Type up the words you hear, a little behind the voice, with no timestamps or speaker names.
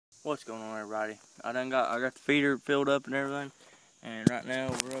What's going on, everybody? I got the feeder filled up and everything, and right now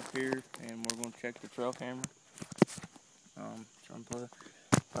we're up here and we're gonna check the trail camera. Trying to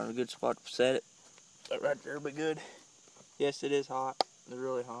find a good spot to set it. That right there will be good. Yes, it is hot. It's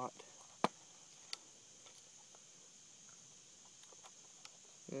really hot.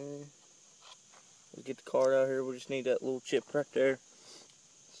 Let's get the card out here. We just need that little chip right there.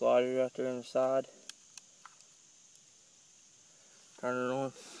 Slide it right there on the side. Turn it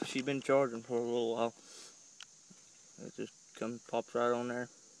on. She's been charging for a little while. It just pops right on there.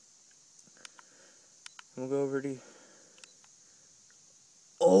 We'll go over to.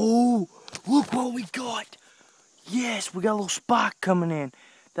 Oh, look what we got! Yes, we got a little spike coming in.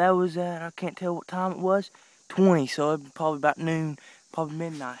 That was at, I can't tell what time it was, 20, so it'd be probably about noon, probably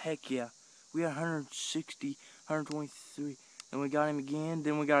midnight. Heck yeah. We got 160, 123. Then we got him again.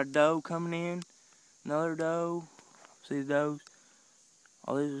 Then we got a doe coming in. Another doe. See the does?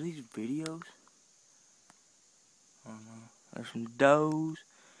 Oh, these videos? I don't know. There's some does.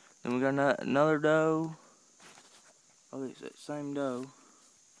 Then we got another doe. Oh, it's that same doe.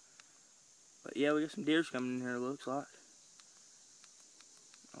 But yeah, we got some deers coming in here, it looks like.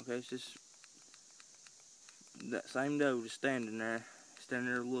 Okay, it's just that same doe just standing there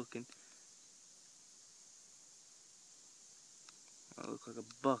looking. It looked like a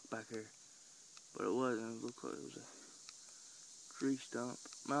buck back here, but it wasn't. It looked like it was a tree stump.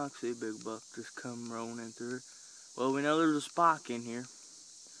 I can see a big buck just come rolling in through. Well, we know there's a spike in here.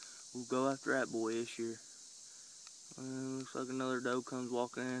 We'll go after that boy this year. Looks like another doe comes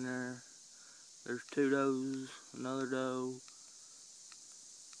walking in there. There's two does, another doe.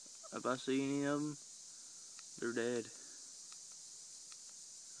 If I see any of them, they're dead.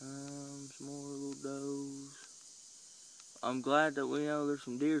 Some more little does. I'm glad that we know there's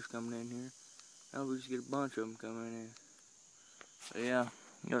some deers coming in here. Now we just get a bunch of them coming in. But yeah,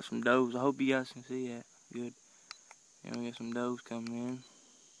 we got some does. I hope you guys can see that. Good. Yeah, we got some does coming in.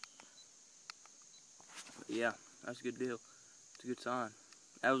 But yeah, that's a good deal. It's a good sign.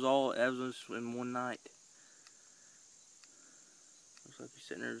 That was in one night. Looks like he's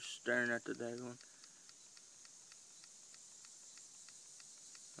sitting there staring at the dead one.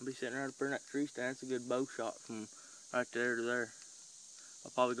 I'll be sitting right up there in that tree stand. It's a good bow shot from right there to there.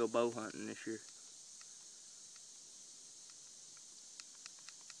 I'll probably go bow hunting this year.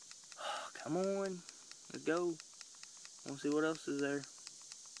 Come on, let's go. I want to see what else is there.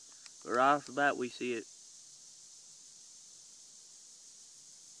 But right off the bat, we see it.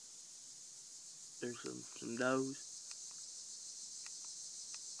 There's some does.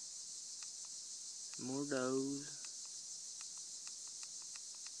 More does.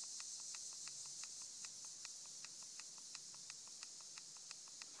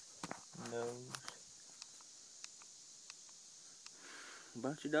 Does. A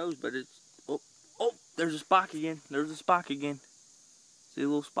bunch of does, but it's oh, there's a spike again. There's a spike again. See a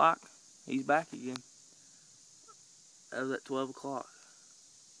little spike? He's back again. That was at 12 o'clock.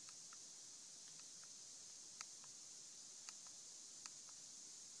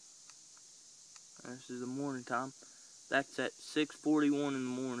 This is the morning time. That's at 6:41 in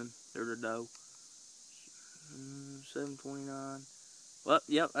the morning. There's a doe. 7:29. Well,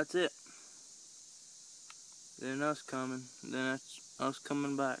 yep, that's it. Then us coming. Then that's us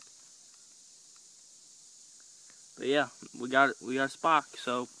coming back. But yeah, we got a spike.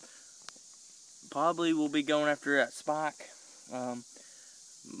 So probably we'll be going after that spike.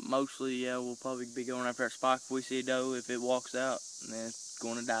 Mostly, yeah, we'll probably be going after that spike. If we see a doe, if it walks out, then it's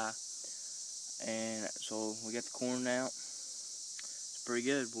going to die. And so we got the corn out. It's pretty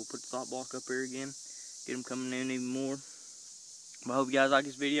good. We'll put the thought block up here again. Get them coming in even more. But I hope you guys like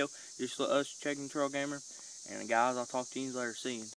this video. Just us checking trail gamer. And guys, I'll talk to you later. See you.